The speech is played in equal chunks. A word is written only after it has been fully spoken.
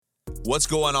What's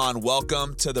going on?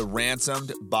 Welcome to the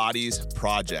Ransomed Bodies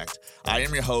Project. I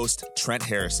am your host, Trent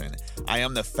Harrison. I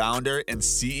am the founder and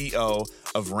CEO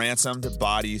of Ransomed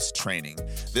Bodies Training.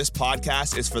 This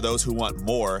podcast is for those who want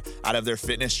more out of their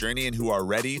fitness journey and who are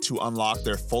ready to unlock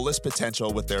their fullest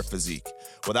potential with their physique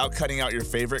without cutting out your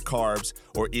favorite carbs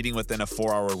or eating within a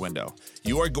 4-hour window.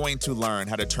 You are going to learn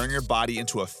how to turn your body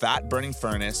into a fat-burning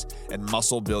furnace and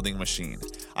muscle-building machine.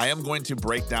 I am going to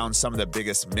break down some of the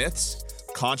biggest myths,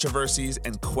 controversies,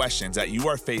 and questions that you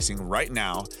are facing right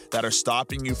now that are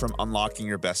stopping you from unlocking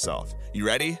your best self. You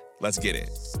ready? Let's get it.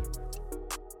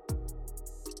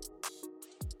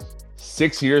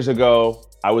 6 years ago,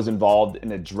 I was involved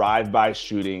in a drive-by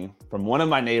shooting from one of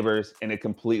my neighbors, and it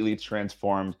completely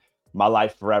transformed my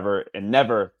life forever and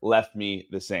never left me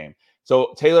the same.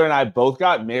 So Taylor and I both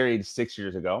got married 6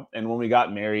 years ago. And when we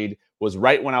got married was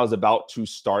right when I was about to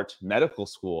start medical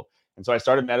school. And so I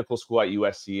started medical school at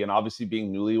USC, and obviously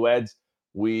being newlyweds,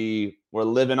 we were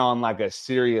living on like a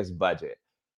serious budget,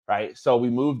 right? So we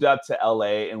moved up to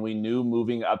LA, and we knew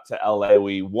moving up to LA,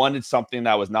 we wanted something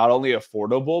that was not only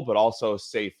affordable, but also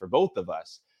safe for both of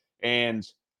us. And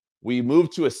we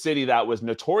moved to a city that was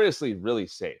notoriously really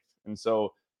safe. And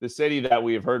so the city that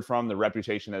we've heard from, the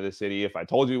reputation of the city, if I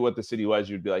told you what the city was,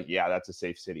 you'd be like, yeah, that's a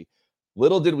safe city.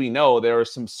 Little did we know there were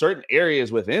some certain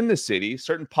areas within the city,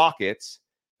 certain pockets.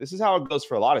 This is how it goes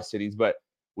for a lot of cities, but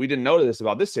we didn't know this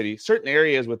about this city, certain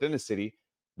areas within the city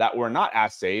that were not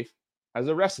as safe as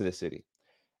the rest of the city.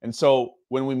 And so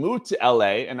when we moved to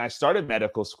LA and I started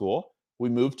medical school, we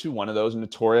moved to one of those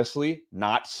notoriously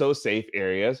not so safe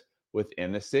areas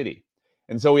within the city.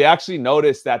 And so we actually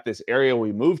noticed that this area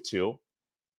we moved to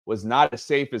was not as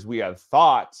safe as we had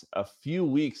thought. A few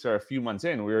weeks or a few months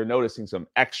in, we were noticing some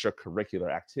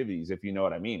extracurricular activities, if you know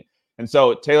what I mean. And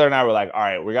so Taylor and I were like, all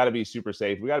right, we got to be super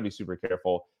safe. We got to be super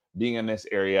careful being in this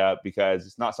area because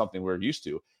it's not something we're used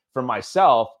to. For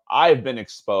myself, I've been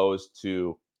exposed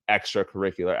to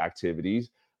extracurricular activities,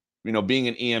 being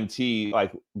an EMT,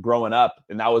 like growing up,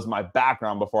 and that was my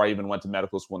background before I even went to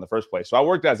medical school in the first place. So I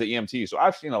worked as an EMT. So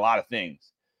I've seen a lot of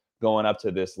things going up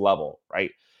to this level, right?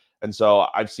 And so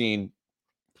I've seen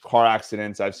car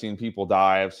accidents. I've seen people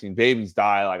die. I've seen babies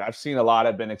die. Like I've seen a lot.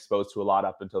 I've been exposed to a lot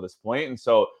up until this point. And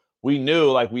so we knew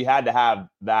like we had to have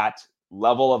that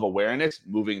level of awareness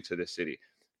moving to the city.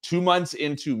 2 months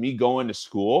into me going to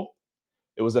school,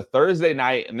 it was a Thursday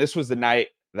night. And this was the night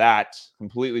that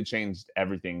completely changed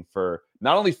everything for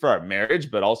not only for our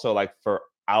marriage, but also like for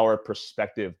our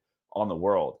perspective on the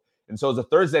world. And so it was a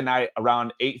Thursday night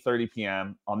around 8:30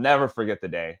 p.m. I'll never forget the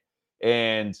day.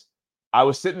 And I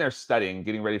was sitting there studying,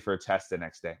 getting ready for a test the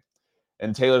next day.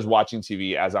 And Taylor's watching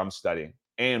TV as I'm studying.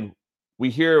 And we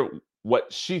hear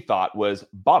what she thought was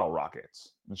bottle rockets.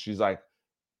 And she's like,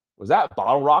 was that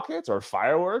bottle rockets or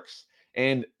fireworks?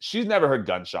 And she's never heard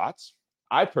gunshots.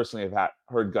 I personally have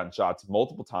heard gunshots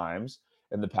multiple times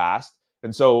in the past.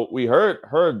 And so we heard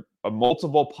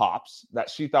multiple pops that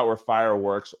she thought were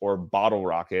fireworks or bottle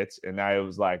rockets. And I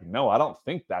was like, no, I don't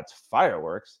think that's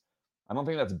fireworks. I don't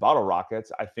think that's bottle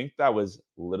rockets. I think that was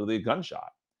literally a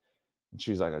gunshot. And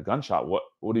she's like, a gunshot?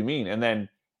 What do you mean? And then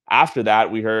after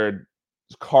that, we heard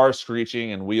car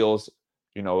screeching and wheels,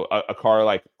 a car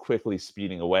like quickly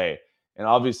speeding away. And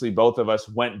obviously both of us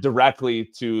went directly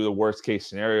to the worst case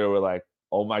scenario. We're like,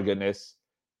 oh my goodness,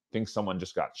 I think someone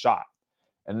just got shot.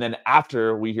 And then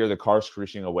after we hear the car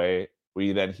screeching away,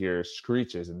 we then hear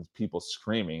screeches and people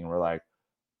screaming. We're like,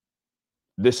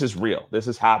 this is real. This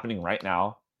is happening right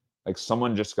now. Like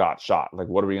someone just got shot. Like,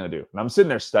 what are we going to do? And I'm sitting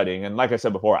there studying. And like I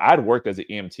said before, I'd worked as an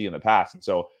EMT in the past. And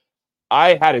so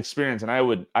I had experience and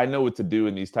I know what to do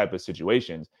in these type of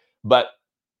situations. But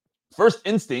first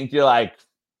instinct, you're like,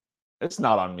 it's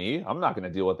not on me. I'm not going to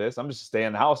deal with this. I'm just stay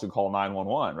in the house and call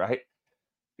 911, right?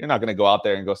 You're not going to go out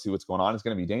there and go see what's going on. It's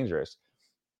going to be dangerous.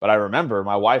 But I remember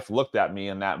my wife looked at me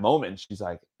in that moment and she's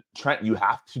like, Trent, you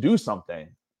have to do something.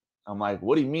 I'm like,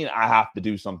 what do you mean I have to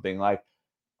do something? Like,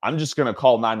 I'm just going to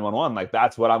call 911. Like,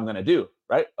 that's what I'm going to do,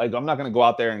 right? Like, I'm not going to go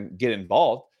out there and get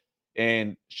involved.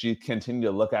 And she continued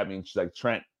to look at me and she's like,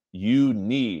 Trent, you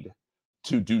need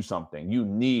to do something. You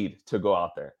need to go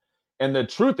out there. And the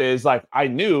truth is, like, I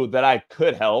knew that I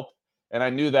could help. And I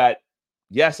knew that,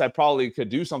 yes, I probably could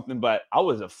do something, but I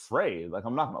was afraid. Like,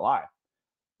 I'm not going to lie.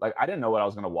 Like, I didn't know what I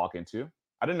was going to walk into.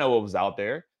 I didn't know what was out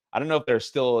there. I didn't know if there's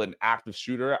still an active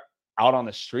shooter out on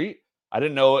the street. I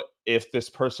didn't know if this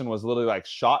person was literally like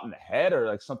shot in the head or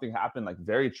like something happened like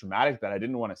very traumatic that I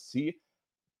didn't want to see.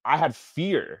 I had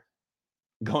fear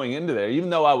going into there, even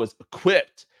though I was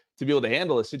equipped to be able to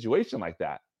handle a situation like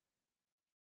that.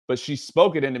 But she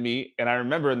spoke it into me. And I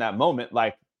remember in that moment,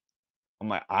 like, I'm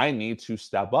like, I need to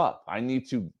step up. I need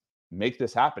to make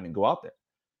this happen and go out there.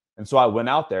 And so I went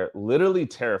out there literally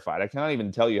terrified. I cannot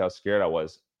even tell you how scared I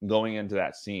was going into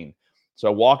that scene. So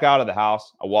I walk out of the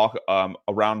house, I walk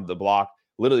around the block,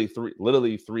 literally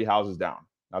three houses down.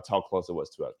 That's how close it was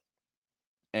to us.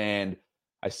 And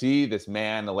I see this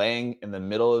man laying in the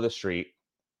middle of the street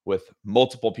with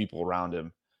multiple people around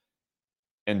him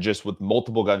and just with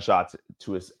multiple gunshots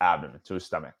to his abdomen, to his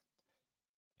stomach.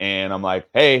 And I'm like,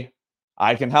 hey,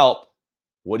 I can help.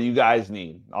 What do you guys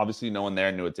need? Obviously, no one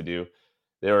there knew what to do.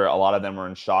 A lot of them were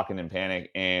in shock and in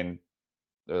panic. And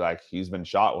they're like, he's been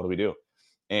shot. What do we do?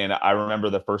 And I remember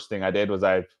the first thing I did was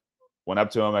I went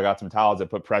up to him. I got some towels. I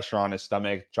put pressure on his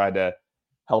stomach, tried to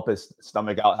help his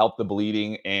stomach out, help the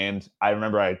bleeding. And I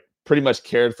remember I pretty much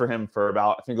cared for him for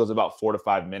about, I think it was about 4 to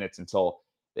 5 minutes until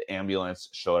the ambulance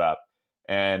showed up.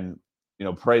 And,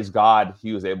 praise God,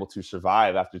 he was able to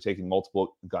survive after taking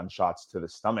multiple gunshots to the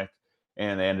stomach.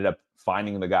 And they ended up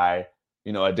finding the guy,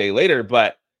 a day later.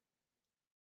 But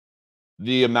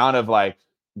the amount of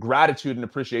gratitude and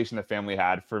appreciation the family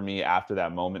had for me after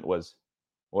that moment was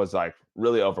like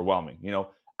really overwhelming.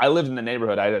 I lived in the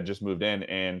neighborhood. I had just moved in,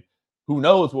 and who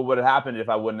knows what would have happened if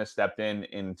I wouldn't have stepped in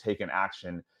and taken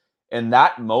action. And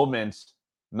that moment,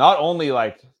 not only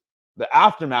the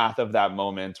aftermath of that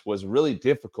moment was really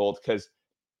difficult because,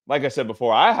 like I said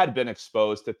before, I had been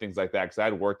exposed to things like that because I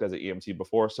had worked as an EMT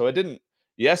before. So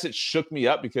it shook me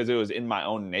up because it was in my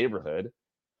own neighborhood,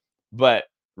 but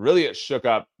really it shook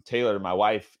up Taylor, my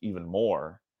wife, even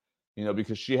more,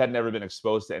 because she had never been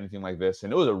exposed to anything like this.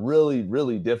 And it was a really,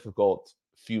 really difficult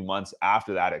few months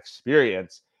after that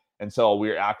experience. And so we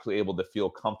were actually able to feel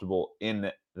comfortable in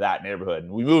that neighborhood.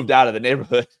 And we moved out of the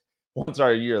neighborhood once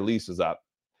our year lease was up.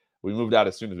 We moved out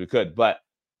as soon as we could. But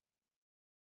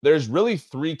there's really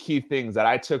 3 key things that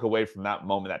I took away from that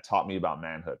moment that taught me about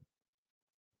manhood.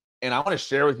 And I want to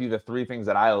share with you the 3 things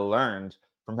that I learned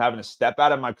from having to step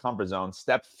out of my comfort zone,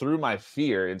 step through my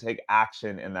fear, and take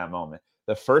action in that moment.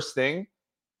 The first thing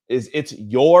is it's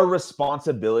your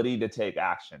responsibility to take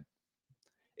action.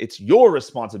 It's your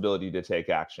responsibility to take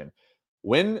action.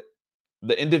 When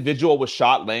the individual was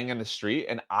shot laying in the street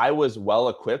and I was well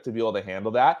equipped to be able to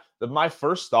handle that, my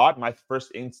first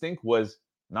instinct was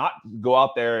not go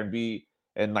out there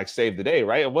and save the day,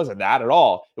 right? It wasn't that at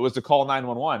all. It was to call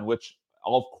 911, which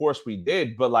of course we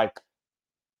did, but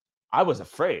I was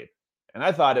afraid and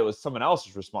I thought it was someone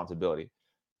else's responsibility.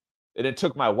 And it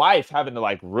took my wife having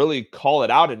to really call it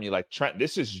out at me, Trent,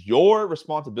 this is your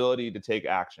responsibility to take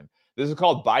action. This is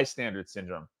called bystander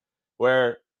syndrome,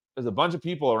 where there's a bunch of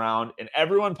people around and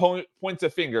everyone points a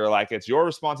finger it's your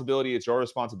responsibility, it's your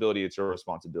responsibility, it's your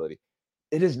responsibility.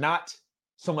 It is not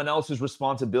someone else's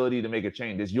responsibility to make a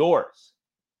change. It's yours.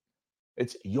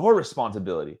 It's your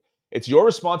responsibility. It's your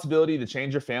responsibility to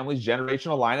change your family's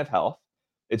generational line of health.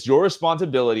 It's your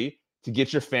responsibility to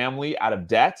get your family out of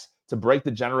debt, to break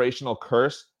the generational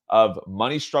curse of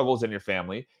money struggles in your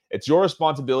family. It's your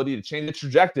responsibility to change the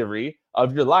trajectory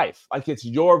of your life. It's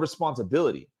your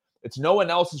responsibility. It's no one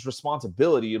else's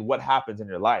responsibility in what happens in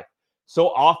your life. So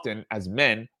often as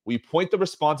men, we point the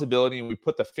responsibility and we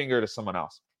put the finger to someone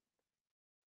else.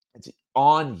 It's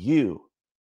on you,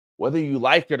 whether you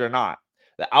like it or not.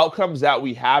 The outcomes that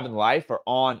we have in life are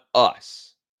on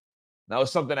us. That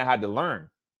was something I had to learn.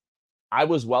 I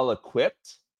was well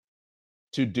equipped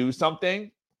to do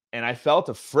something and I felt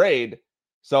afraid.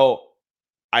 So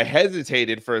I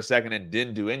hesitated for a second and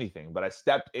didn't do anything, but I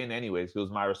stepped in anyways. It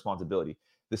was my responsibility.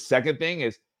 The second thing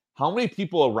is how many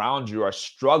people around you are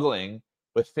struggling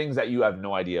with things that you have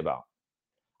no idea about.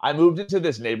 I moved into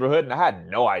this neighborhood and I had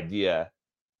no idea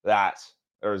that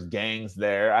there was gangs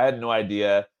there. I had no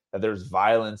idea that there was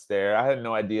violence there. I had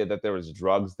no idea that there was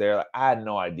drugs there. I had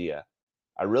no idea.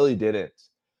 I really didn't.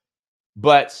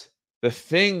 But the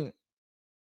thing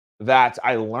that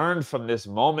I learned from this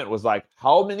moment was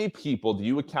how many people do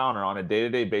you encounter on a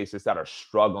day-to-day basis that are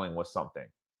struggling with something?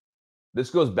 This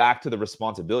goes back to the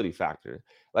responsibility factor.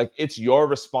 It's your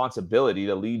responsibility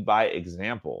to lead by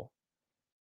example.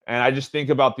 And I just think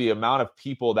about the amount of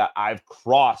people that I've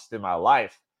crossed in my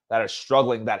life that are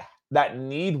struggling, that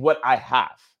need what I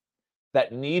have,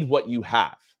 that need what you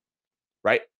have,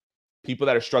 right? People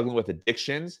that are struggling with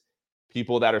addictions,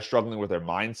 people that are struggling with their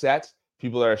mindset,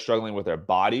 people that are struggling with their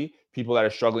body, people that are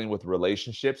struggling with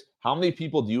relationships. How many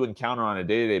people do you encounter on a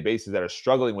day-to-day basis that are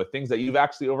struggling with things that you've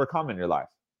actually overcome in your life?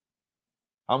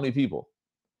 How many people?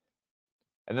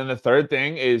 And then the third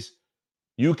thing is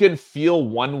you can feel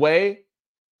one way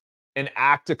and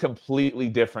act a completely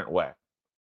different way.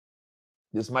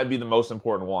 This might be the most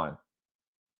important one.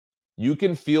 You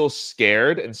can feel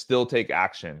scared and still take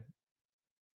action.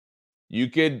 You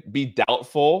could be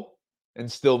doubtful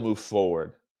and still move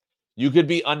forward. You could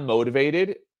be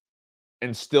unmotivated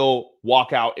and still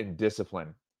walk out in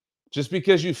discipline. Just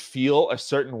because you feel a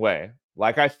certain way,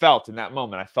 like I felt in that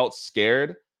moment, I felt scared,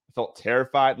 I felt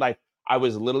terrified, like I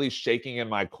was literally shaking in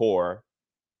my core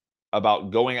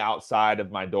about going outside of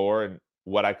my door and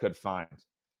what I could find.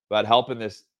 But helping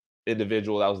this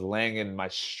individual that was laying in my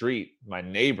street, my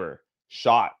neighbor,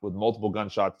 shot with multiple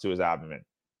gunshots to his abdomen.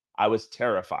 I was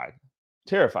terrified.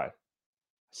 Terrified.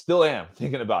 Still am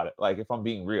thinking about it, like if I'm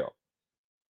being real.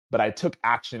 But I took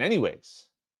action anyways.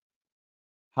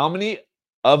 How many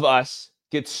of us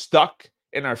get stuck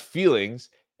in our feelings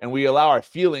and we allow our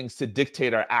feelings to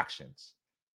dictate our actions?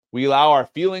 We allow our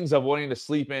feelings of wanting to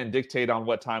sleep in dictate on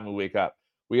what time we wake up.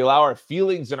 We allow our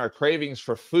feelings and our cravings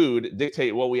for food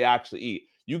dictate what we actually eat.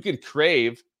 You could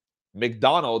crave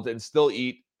McDonald's and still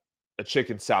eat a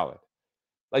chicken salad.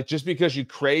 Like, just because you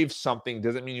crave something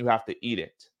doesn't mean you have to eat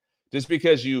it. Just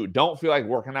because you don't feel like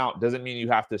working out doesn't mean you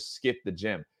have to skip the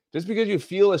gym. Just because you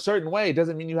feel a certain way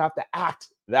doesn't mean you have to act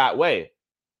that way.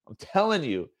 I'm telling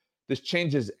you, this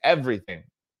changes everything.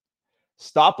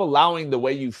 Stop allowing the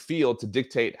way you feel to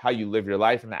dictate how you live your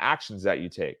life and the actions that you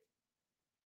take.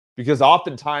 Because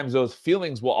oftentimes those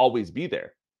feelings will always be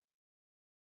there.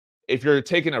 If you're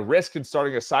taking a risk and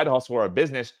starting a side hustle or a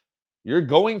business, you're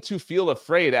going to feel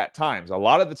afraid at times, a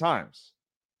lot of the times.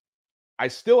 I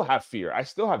still have fear. I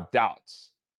still have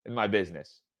doubts in my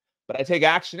business, but I take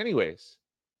action anyways.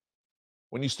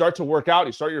 When you start to work out,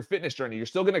 you start your fitness journey, you're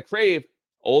still going to crave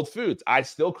old foods. I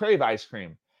still crave ice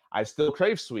cream. I still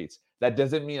crave sweets. That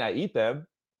doesn't mean I eat them.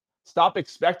 Stop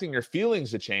expecting your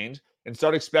feelings to change and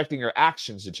start expecting your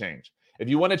actions to change. If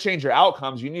you want to change your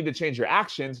outcomes, you need to change your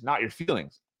actions, not your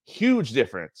feelings. Huge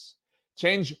difference.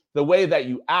 Change the way that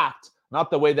you act,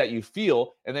 not the way that you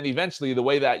feel. And then eventually the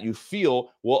way that you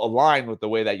feel will align with the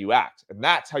way that you act. And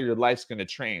that's how your life's going to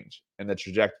change in the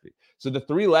trajectory. So the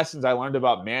 3 lessons I learned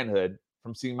about manhood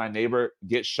from seeing my neighbor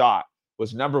get shot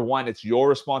was, number 1, it's your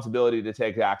responsibility to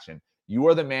take action. You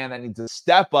are the man that needs to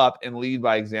step up and lead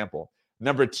by example.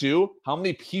 Number 2, how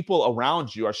many people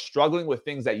around you are struggling with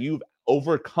things that you've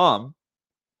overcome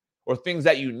or things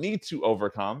that you need to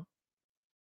overcome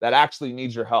that actually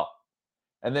need your help?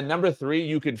 And then number 3,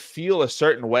 you can feel a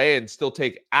certain way and still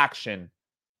take action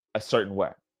a certain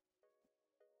way.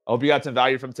 I hope you got some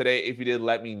value from today. If you did,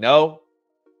 let me know.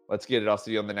 Let's get it. I'll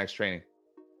see you on the next training.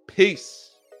 Peace.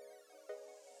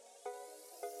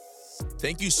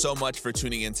 Thank you so much for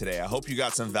tuning in today. I hope you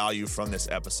got some value from this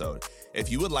episode.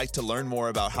 If you would like to learn more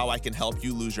about how I can help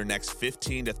you lose your next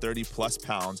 15 to 30 plus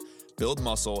pounds, build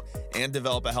muscle, and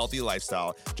develop a healthy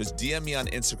lifestyle, just DM me on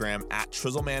Instagram at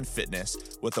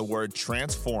TrizzlemanFitness with the word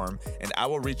transform, and I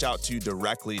will reach out to you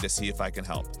directly to see if I can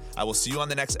help. I will see you on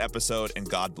the next episode, and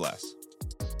God bless.